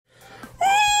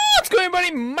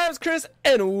everybody, my name's Chris,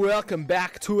 and welcome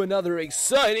back to another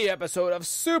exciting episode of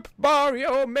Super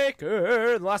Mario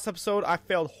Maker. In the last episode, I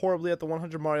failed horribly at the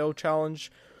 100 Mario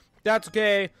challenge. That's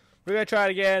okay. We're gonna try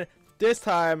it again. This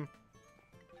time,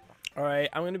 all right.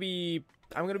 I'm gonna be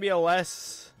a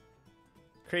less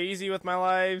crazy with my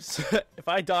lives. If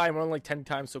I die, I'm on like 10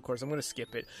 times to a course. I'm gonna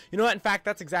skip it. You know what? In fact,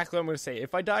 that's exactly what I'm gonna say.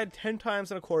 If I died 10 times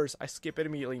in a course, I skip it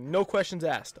immediately. No questions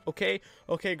asked. Okay?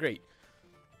 Okay, great.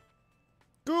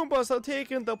 Goombas are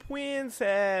taking the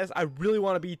princess. I really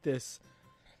want to beat this.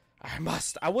 I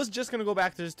must. I was just gonna go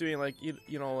back to just doing like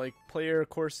you know like player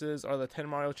courses or the 10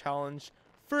 Mario challenge.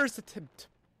 First attempt.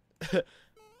 I think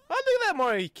that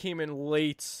Mario came in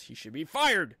late. He should be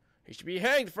fired. He should be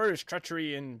hanged for his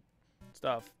treachery and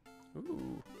stuff.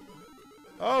 Ooh.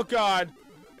 Oh God.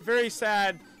 Very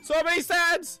sad. So many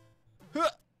sads.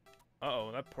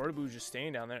 Uh-oh, that Portaboo's just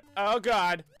staying down there. Oh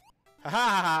God. Ha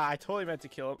ha ha! I totally meant to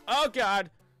kill him. Oh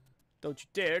God! Don't you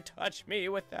dare touch me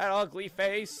with that ugly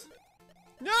face!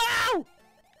 No!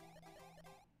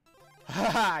 Ha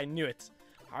ha! I knew it.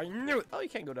 I knew it. Oh, you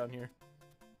can't go down here.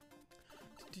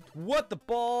 What the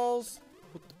balls?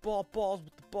 What the balls?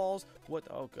 What the balls? What?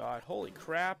 Oh God! Holy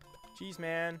crap! Jeez,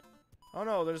 man. Oh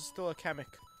no, there's still a Kamek.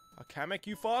 A Kamek,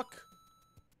 you fuck?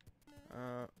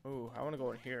 Oh, I want to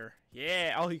go in here.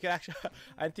 Yeah. Oh, you can actually.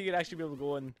 I think you'd actually be able to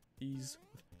go in these.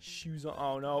 Shoes on.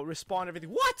 Oh no, respawn everything.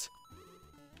 What?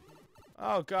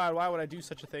 Oh God, why would I do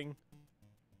such a thing?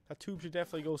 That tube should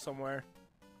definitely go somewhere.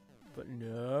 But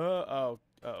no. Oh.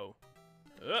 Uh-oh.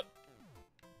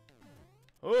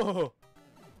 Oh.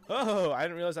 Oh. I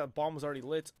didn't realize that bomb was already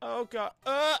lit. Oh God.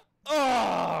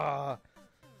 Oh.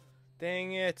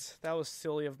 Dang it. That was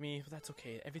silly of me. But that's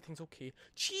okay. Everything's okay.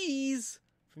 Cheese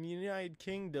from the United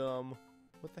Kingdom.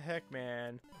 What the heck,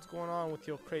 man? What's going on with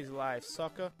your crazy life,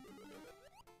 sucker?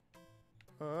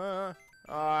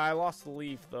 I lost the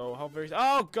leaf though. How very.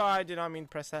 Oh God, I did not mean to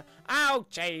press that. Oh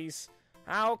jeez.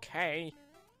 Okay.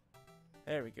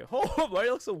 There we go. Oh,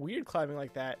 Mario looks so weird climbing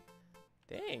like that.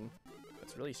 Dang,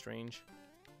 that's really strange.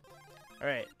 All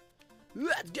right,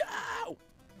 let's go.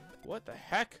 What the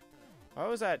heck? Why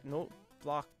was that note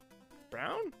block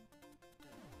brown?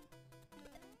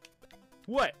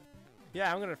 What?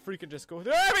 Yeah, I'm gonna freaking just go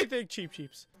through everything.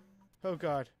 Cheeps. Oh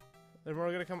God. They're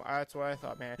more gonna come. That's what I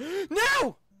thought, man.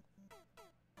 No!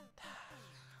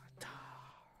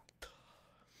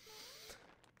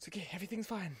 It's okay. Everything's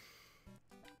fine.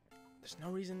 There's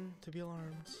no reason to be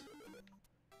alarmed.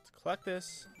 Let's collect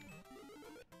this.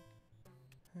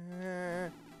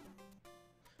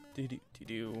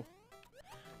 Do.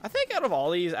 I think out of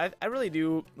all these, I really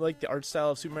do like the art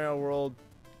style of Super Mario World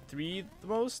 3 the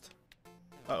most.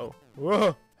 Uh-oh.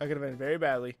 Whoa! That could have been very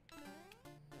badly.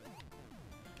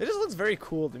 It just looks very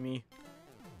cool to me.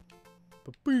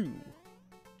 Ba-boo.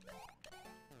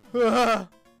 A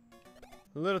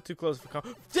little too close for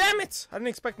Damn it! I didn't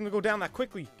expect him to go down that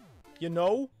quickly. You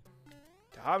know?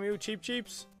 Damn you,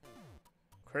 cheeps.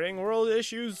 Creating world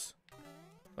issues.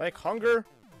 Like hunger.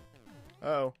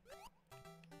 Uh-oh.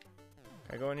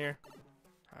 Can I go in here?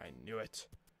 I knew it.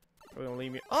 They're gonna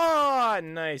leave me. Oh,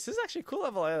 nice. This is actually a cool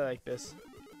level. I like this.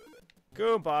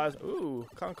 Goombas. Ooh,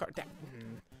 clown card.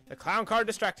 The clown card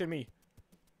distracted me.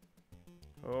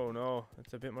 Oh no,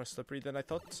 it's a bit more slippery than I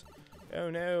thought. Oh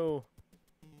no.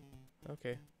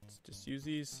 Okay, let's just use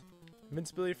these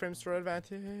invincibility frames to our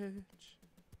advantage.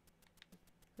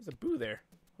 There's a boo there.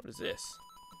 What is this?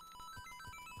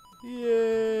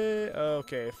 Yay!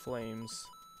 Okay, flames.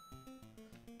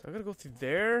 Do I gotta go through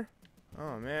there?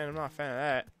 Oh man, I'm not a fan of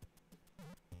that.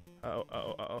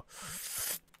 Uh-oh.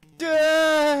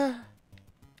 Duh!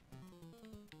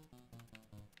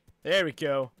 There we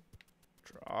go.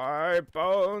 Dry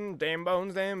bones, damn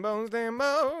bones.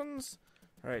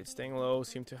 Alright, staying low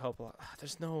seemed to help a lot.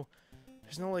 There's no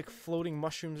like floating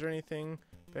mushrooms or anything.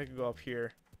 But I could go up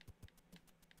here.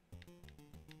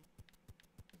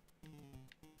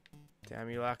 Damn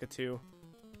you, Lakitu.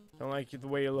 Don't like the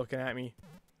way you're looking at me.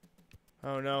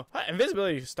 Oh no.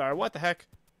 Invisibility star, what the heck?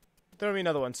 Throw me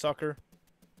another one, sucker.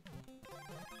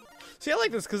 See, I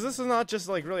like this because this is not just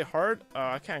like really hard.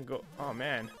 I can't go. Oh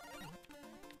man.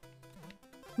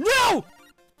 No!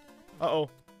 Uh-oh.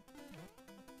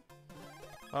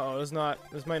 This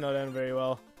might not end very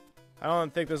well. I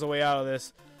don't think there's a way out of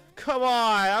this. Come on!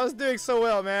 I was doing so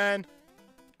well, man.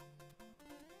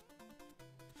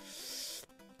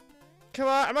 Come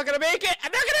on, I'm not gonna make it!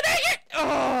 I'm not gonna make it!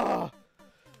 Oh!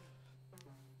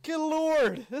 Good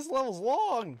lord, this level's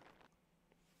long.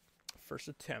 First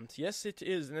attempt. Yes, it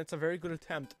is, and it's a very good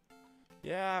attempt.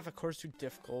 Yeah, of course, too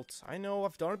difficult. I know,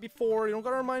 I've done it before. You don't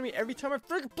gotta remind me every time I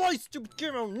freaking play stupid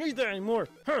game. I don't need that anymore.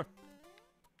 Huh.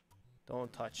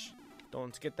 Don't touch.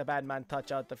 Don't get the bad man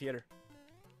touch out of here.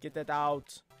 Get it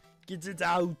out. Get it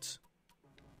out.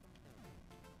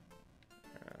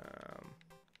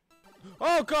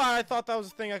 Oh god, I thought that was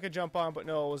a thing I could jump on, but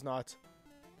no, it was not.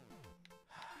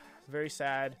 Very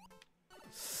sad.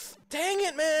 Dang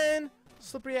it, man!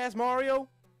 Slippery ass Mario.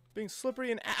 Being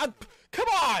slippery and come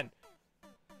on!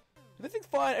 Everything's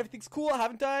fine, everything's cool. I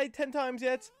haven't died 10 times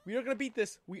yet. We are gonna beat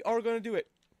this. We are gonna do it.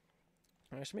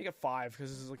 I should make it 5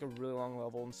 because this is like a really long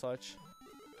level and such.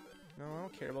 No, I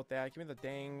don't care about that. Give me the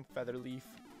dang feather leaf.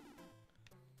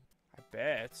 I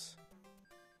bet.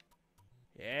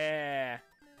 Yeah.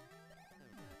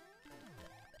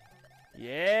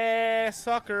 Yeah,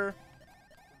 sucker.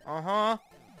 Uh-huh.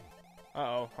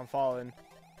 Uh-oh, I'm falling.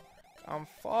 I'm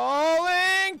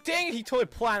falling! Dang it, he totally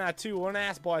planned that too. What an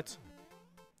ass butt.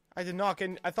 I did not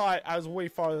get... I thought I was way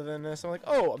farther than this. I'm like,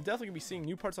 oh, I'm definitely gonna be seeing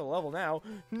new parts of the level now.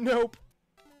 Nope.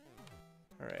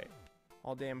 Alright.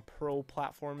 All damn pro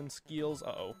platforming skills.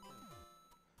 Uh-oh.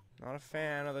 Not a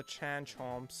fan of the Chan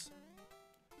Chomps.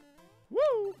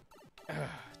 Woo!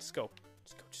 Just go.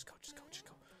 Just go, just go, just go, just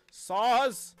go.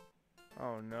 Saws!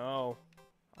 Oh no.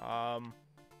 I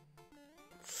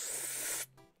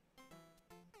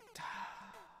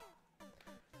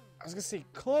was gonna say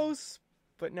close,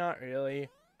 but not really.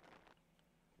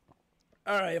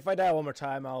 Alright, if I die one more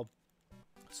time, I'll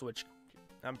switch.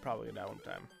 I'm probably gonna die one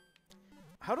more time.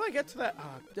 How do I get to that?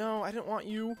 No, I didn't want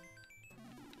you.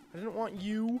 I didn't want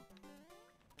you.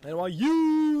 I didn't want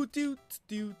you. Do.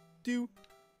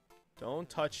 Don't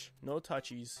touch. No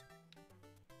touchies.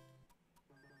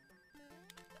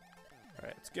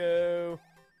 Alright, let's go.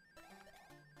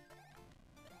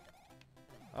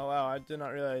 Oh wow, I did not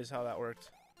realize how that worked.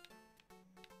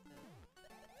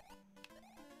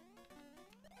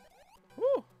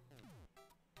 Woo!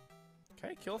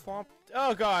 Okay, kill Thwomp.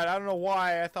 Oh god, I don't know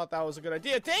why I thought that was a good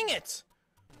idea. Dang it!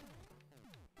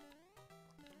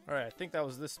 Alright, I think that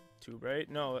was this tube, right?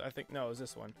 No, I think, no, it was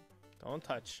this one. Don't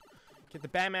touch. Get the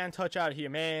Batman touch out of here,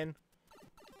 man.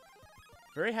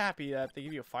 Very happy that they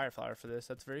give you a fire flower for this.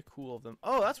 That's very cool of them.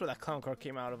 Oh, that's where that clown car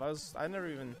came out of. I never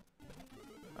even...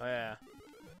 Oh, yeah.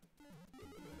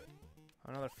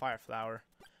 Another fire flower.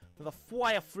 The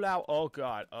fire flower. Oh,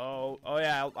 God. Oh,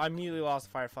 yeah. I immediately lost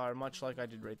the fire flower, much like I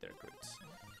did right there. Great.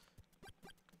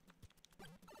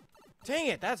 Dang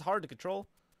it. That's hard to control.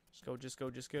 Just go, just go,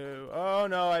 just go. Oh,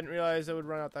 no. I didn't realize it would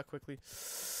run out that quickly.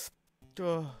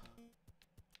 Oh.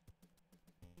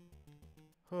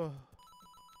 Oh.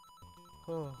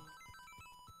 Oh.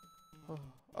 Oh.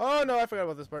 Oh no, I forgot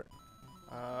about this part.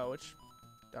 Which?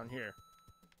 Down here.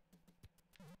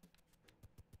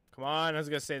 Come on, I was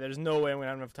gonna say, there's no way I'm gonna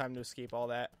have enough time to escape all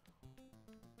that.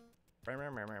 I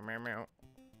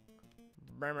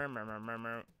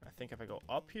think if I go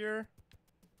up here.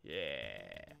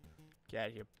 Yeah. Get out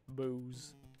of here,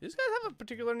 Booze. Do these guys have a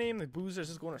particular name? The Booze is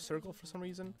just going in a circle for some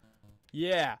reason?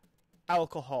 Yeah.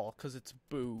 Alcohol, because it's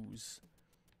booze.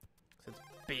 It's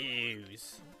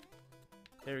booze.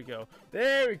 There we go.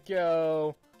 There we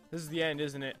go. This is the end,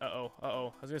 isn't it? Uh-oh.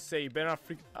 Uh-oh. I was gonna say, you better not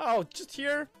freak... Oh, just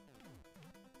here?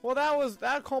 Well,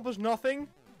 that accomplished nothing.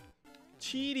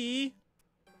 Cheaty.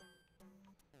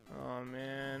 Oh,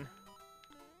 man.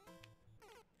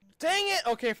 Dang it!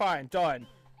 Okay, fine. Done.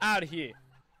 Out of here.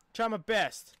 Try my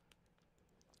best.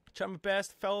 Try my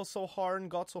best. Fell so hard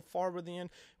and got so far by the end.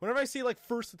 Whenever I see, like,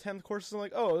 first attempt courses, I'm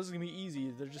like, oh, this is gonna be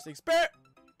easy. They're just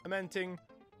experimenting.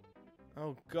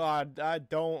 Oh, God. I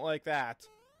don't like that.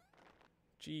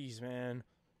 Jeez, man.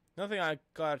 Another thing I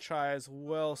gotta try as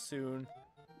well soon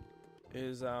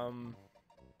is,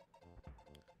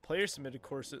 player submitted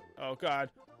courses. Oh, God.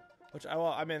 Which,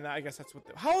 I mean, I guess that's what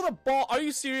how the ball, are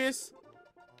you serious?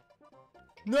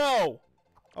 No!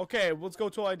 Okay, let's go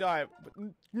till I die. But,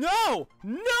 no!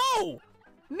 No!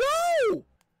 No!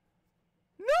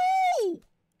 No!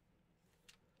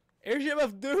 Airship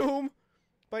of Doom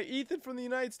by Ethan from the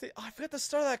United States. Oh, I forgot to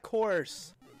start that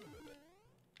course.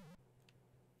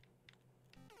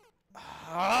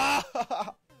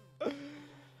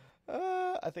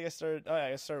 I think I started. Oh yeah,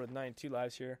 I started with 92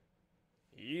 lives here.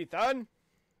 Ethan.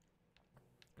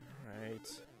 All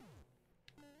right.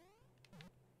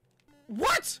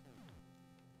 What?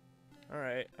 All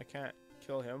right, I can't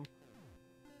kill him.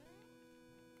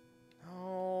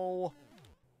 No.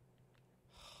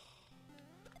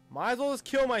 Might as well just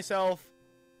kill myself.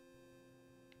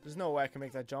 There's no way I can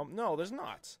make that jump. No, there's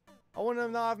not. I wouldn't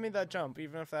have not made that jump,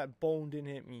 even if that bone didn't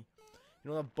hit me. You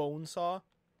know that bone saw?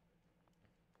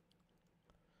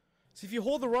 See, if you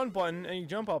hold the run button and you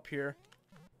jump up here.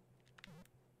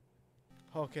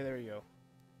 Okay, there you go.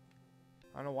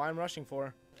 I don't know why I'm rushing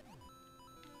for.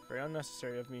 Very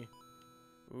unnecessary of me.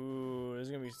 Ooh, this is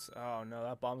gonna be he's... Oh, no.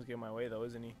 That bomb's getting my way, though,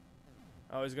 isn't he?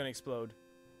 Oh, he's gonna explode.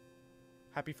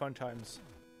 Happy fun times.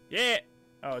 Yeah!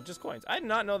 Oh, just coins. I did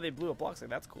not know they blew up blocks. Like,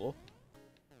 that's cool.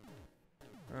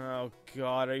 Oh,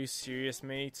 God. Are you serious,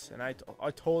 mate? And I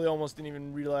totally almost didn't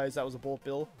even realize that was a bullet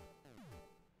bill.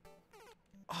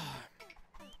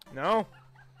 No.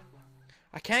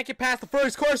 I can't get past the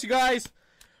first course, you guys.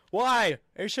 Why?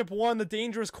 Airship 1, the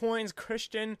dangerous coins,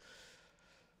 Christian.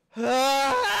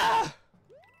 Ah!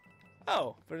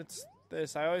 Oh, but it's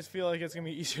this. I always feel like it's going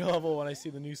to be easier level when I see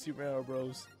the new Super Mario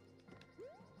Bros.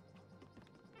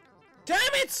 Damn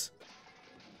it!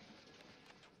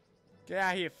 Get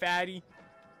out of here, fatty.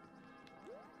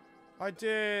 I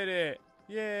did it.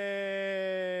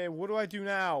 Yay. What do I do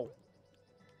now?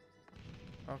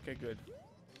 Okay, good.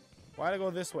 Why'd I go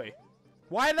this way?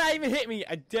 Why did that even hit me?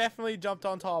 I definitely jumped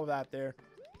on top of that there.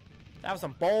 That was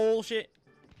some bullshit.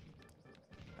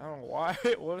 I don't know why.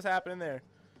 What was happening there?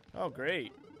 Oh,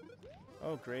 great.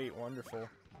 Oh, great. Wonderful.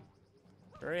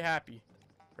 Very happy.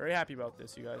 Very happy about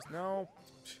this, you guys. No.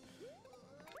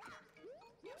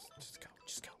 Just go.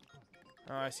 Just go.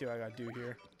 Oh, I see what I gotta do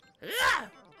here.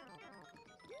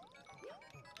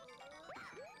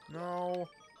 No.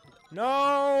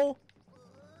 No.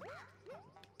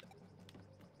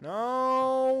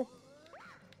 No.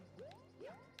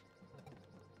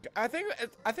 I think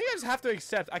I just have to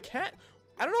accept. I can't.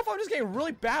 I don't know if I'm just getting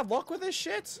really bad luck with this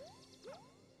shit.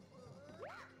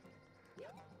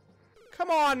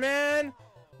 Come on, man.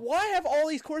 Why have all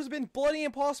these courses been bloody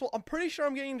impossible? I'm pretty sure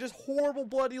I'm getting just horrible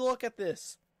bloody luck at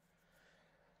this.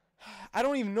 I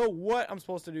don't even know what I'm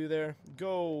supposed to do there.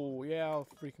 Go. Yeah, I'll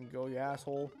freaking go, you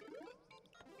asshole.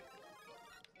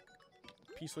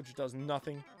 P-switch does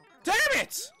nothing. Damn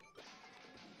it!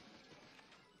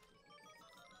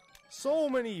 So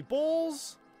many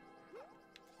bulls.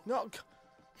 No. Let's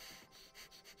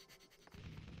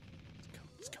go.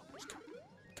 Just go.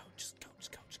 Go. Just go.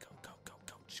 Just go. Just go. Go. Go.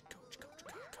 Go. Just go. Just go. Just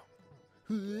go.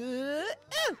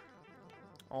 Go.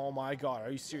 Oh my God!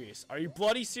 Are you serious? Are you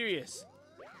bloody serious?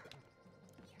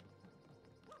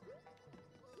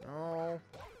 No.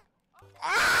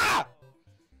 Ah!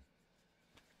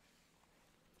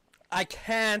 I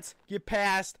can't get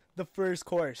past the first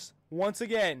course once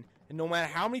again, and no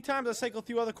matter how many times I cycle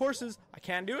through other courses, I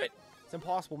can't do it. It's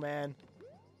impossible, man.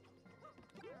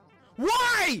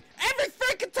 Why? Every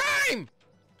freaking time!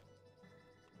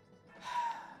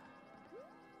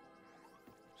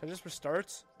 Should I just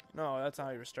restart? No, that's not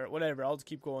how you restart. Whatever, I'll just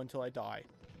keep going until I die.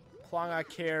 As long as I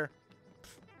care.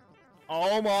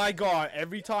 Oh my God,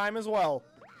 every time as well.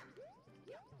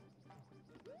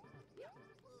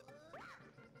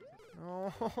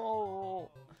 No.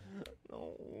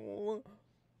 No.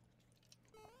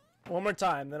 One more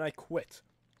time, then I quit.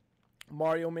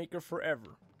 Mario Maker forever.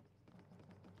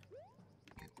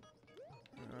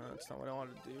 That's not what I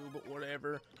wanted to do, but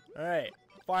whatever. Alright.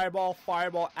 Fireball,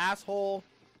 fireball, asshole.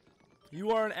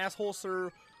 You are an asshole,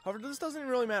 sir. However, this doesn't even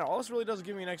really matter. All this really does is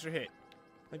give me an extra hit.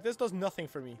 Like, this does nothing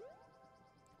for me.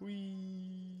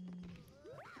 Whee.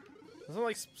 Doesn't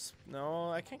like... No,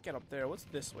 I can't get up there. What's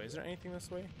this way? Is there anything this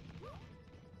way?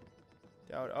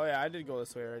 Oh, yeah, I did go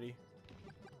this way already.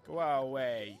 Go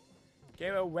away.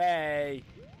 Get away.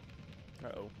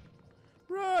 Uh-oh.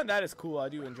 Run! That is cool. I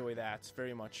do enjoy that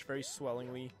very much. Very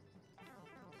swellingly.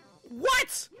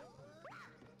 What?!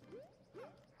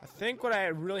 I think what I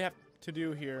really have to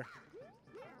do here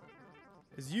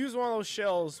is use one of those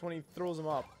shells when he throws them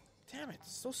up. Damn it.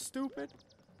 So stupid.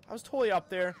 I was totally up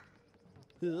there.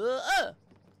 I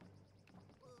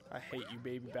hate you,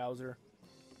 baby Bowser.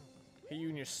 Hate you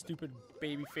and your stupid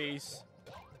baby face.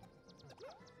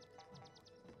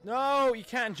 No, you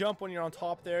can't jump when you're on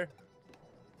top there.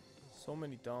 So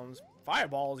many dumbs.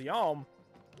 Fireballs, yum.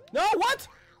 No, what?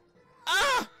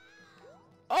 Ah!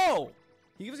 Oh!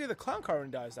 He gives you the clown card when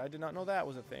he dies. I did not know that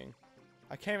was a thing.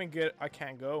 I can't even get... I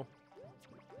can't go.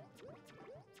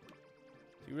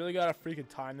 You really gotta freaking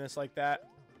time this like that?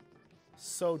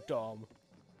 So dumb.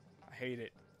 I hate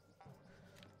it.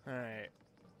 Alright.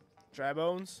 Dry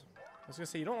bones? I was gonna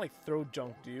say, you don't like throw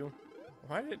junk, do you?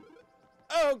 Why did...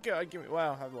 Oh God, give me...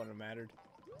 Wow, that wouldn't have mattered.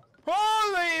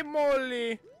 Holy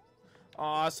moly!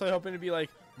 Aw, so hoping to be like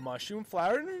Mushroom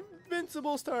Flower and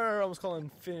Invincible Star. I almost call it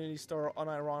Infinity Star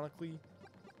unironically.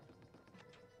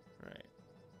 Right.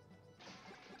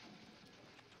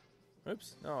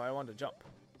 Oops. No, I wanted to jump.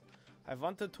 I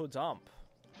wanted to jump.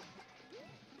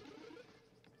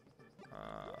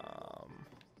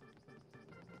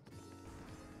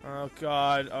 Oh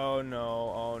God. Oh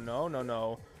no. Oh no. No.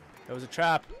 No. It was a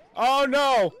trap. Oh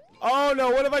no. Oh no.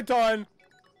 What have I done?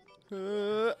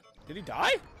 Did he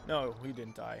die? No, he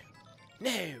didn't die. No,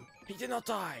 he did not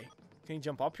die. Can he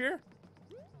jump up here?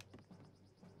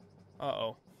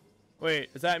 Uh-oh.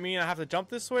 Wait, does that mean I have to jump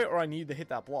this way or I need to hit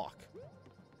that block?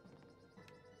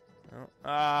 Oh.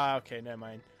 Ah, okay, never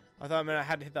mind. I thought it meant I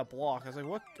had to hit that block. I was like,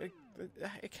 what?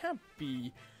 It can't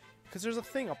be. Because there's a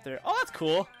thing up there. Oh, that's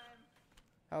cool.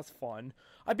 That was fun.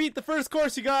 I beat the first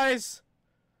course, you guys!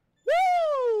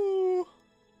 Woo!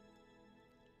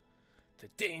 The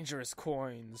dangerous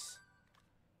coins.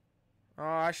 Oh,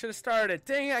 I should have started.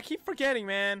 Dang it, I keep forgetting,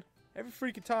 man. Every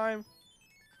freaking time.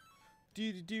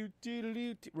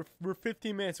 We're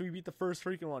 15 minutes, so we beat the first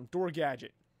freaking one. Door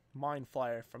Gadget. Mind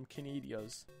Flyer from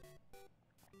Canadios.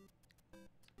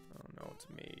 Oh no, it's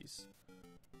a maze.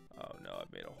 Oh no, I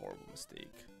made a horrible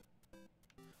mistake.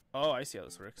 Oh, I see how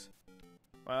this works.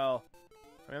 Well,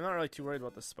 I mean, I'm not really too worried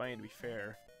about the spine, to be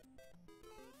fair.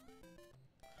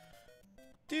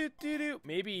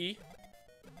 Maybe.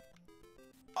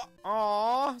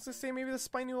 I was gonna say maybe the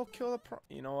spiny will kill the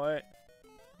you know what?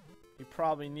 You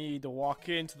probably need to walk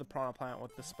into the piranha plant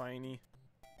with the spiny.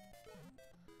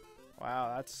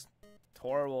 Wow, that's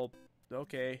horrible.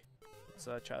 Okay, let's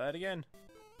try that again.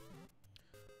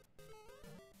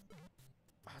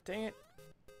 Oh, dang it.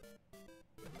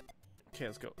 Okay,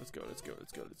 let's go. Let's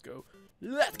go.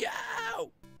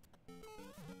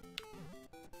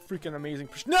 Freaking amazing.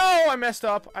 No, I messed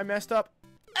up.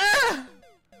 Ah!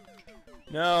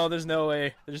 No, there's no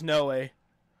way.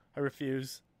 I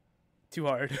refuse. Too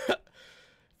hard.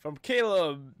 From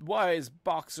Caleb, wise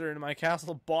boxer in my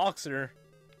castle, boxer.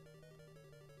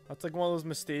 That's like one of those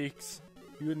mistakes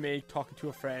you would make talking to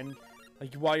a friend,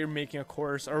 like while you're making a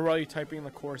course or while you're typing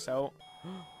the course out.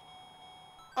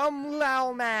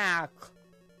 Lalmac.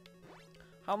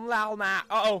 Lalmac.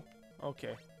 Uh-oh.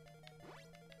 Okay.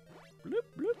 Bloop,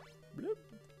 bloop, bloop.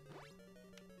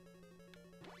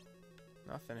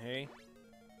 Nothing, hey?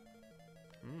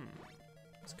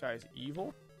 This guy's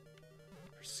evil.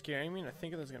 They're scaring me, and I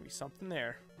think there's gonna be something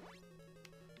there.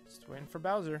 Just waiting for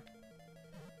Bowser.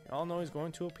 You all know he's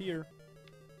going to appear.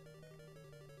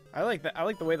 I like that. I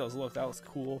like the way those look. That looks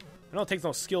cool. I know it takes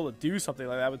no skill to do something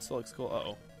like that, but it still looks cool.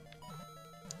 Uh-oh.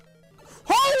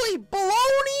 Holy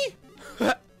baloney!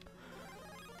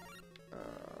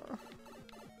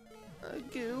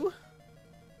 Goo.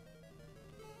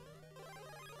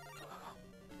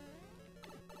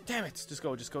 Damn it! Just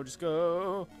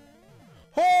go.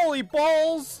 Holy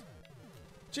balls!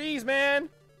 Jeez, man!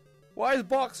 Why is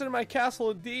boxing in my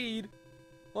castle indeed?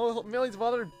 Oh, millions of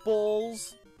other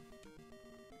bulls.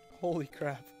 Holy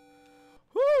crap.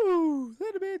 Woo!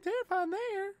 That'd be terrifying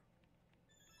there.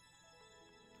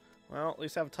 Well, at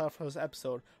least I have a title for this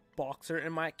episode. Boxer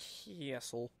in my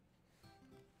castle.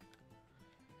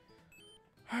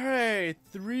 Alright,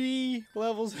 3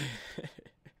 levels.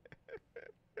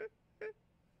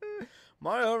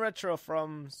 Mario Retro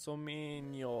from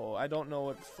Somino. I don't know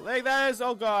what flag that is.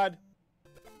 Oh god.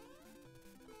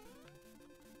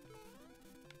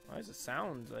 Why does it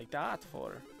sound like that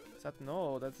for? Is that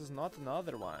no? That is not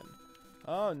another one.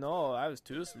 Oh no, I was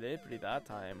too slippery that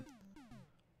time.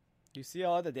 You see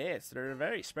all the dates. They're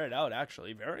very spread out,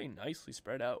 actually. Very nicely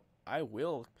spread out. I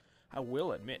will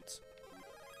admit.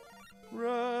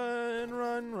 Run.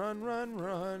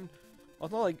 Well,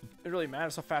 it's not like it really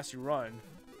matters how fast you run.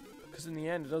 Because in the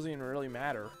end, it doesn't even really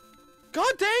matter.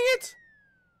 God dang it!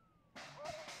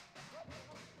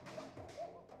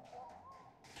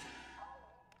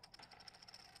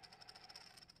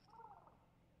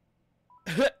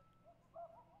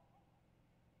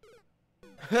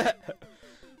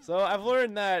 So I've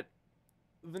learned that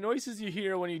the noises you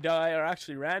hear when you die are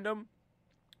actually random.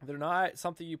 They're not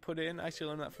something you put in. I actually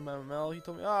learned that from MML. He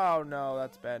told me, oh no,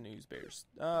 that's bad news, Bears.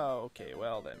 Oh, okay,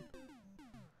 well then.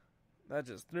 That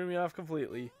just threw me off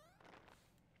completely.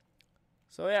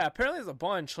 So yeah, apparently there's a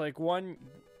bunch. Like one,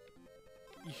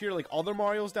 you hear like other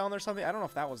Marios down there or something. I don't know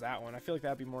if that was that one. I feel like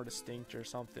that'd be more distinct or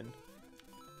something.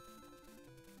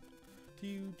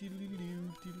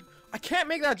 I can't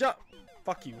make that jump.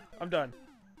 Fuck you. I'm done.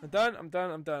 I'm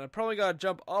done. I probably gotta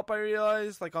jump up, I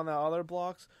realize, like on the other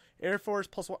blocks. Air Force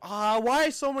plus one. Why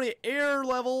so many air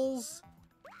levels?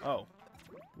 Oh.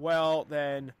 Well,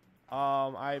 then,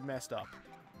 I messed up.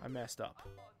 I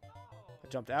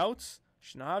jumped out.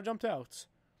 Should not have jumped out.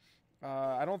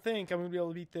 I don't think I'm gonna be able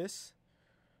to beat this.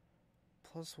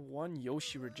 Plus 1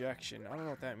 Yoshi rejection. I don't know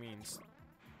what that means.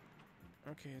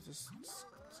 Okay, just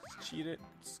cheat it.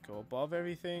 Let's go above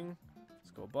everything.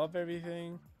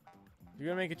 You're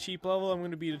gonna make a cheap level, I'm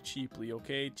gonna beat it cheaply,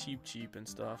 okay? Cheap and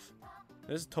stuff.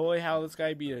 This is totally how this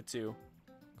guy beat it too.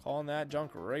 Calling that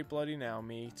junk right bloody now,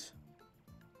 mate.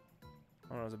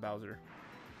 Oh no, it was a Bowser.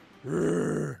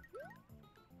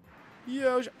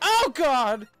 Yoshi. Oh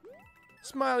god!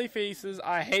 Smiley faces.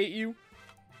 I hate you.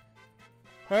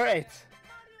 Alright.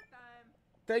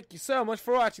 Thank you so much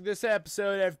for watching this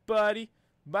episode, everybody.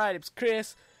 My name's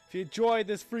Chris. If you enjoyed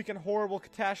this freaking horrible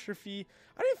catastrophe,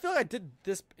 I didn't feel like I did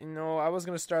this. I was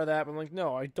going to start that, but I'm like,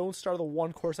 no, I don't start the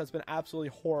one course that's been absolutely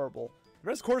horrible. The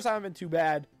rest of the course haven't been too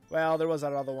bad. Well, there was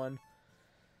that other one.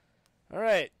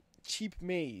 Alright. Cheap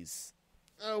Maze.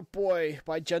 Oh boy,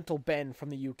 by Gentle Ben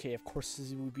from the UK. Of course,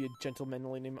 this would be a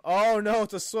gentlemanly name. Oh no,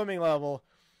 it's a swimming level.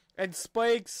 And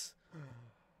spikes.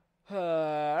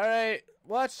 Alright,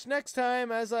 watch next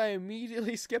time as I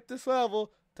immediately skip this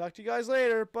level. Talk to you guys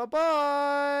later.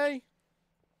 Bye-bye!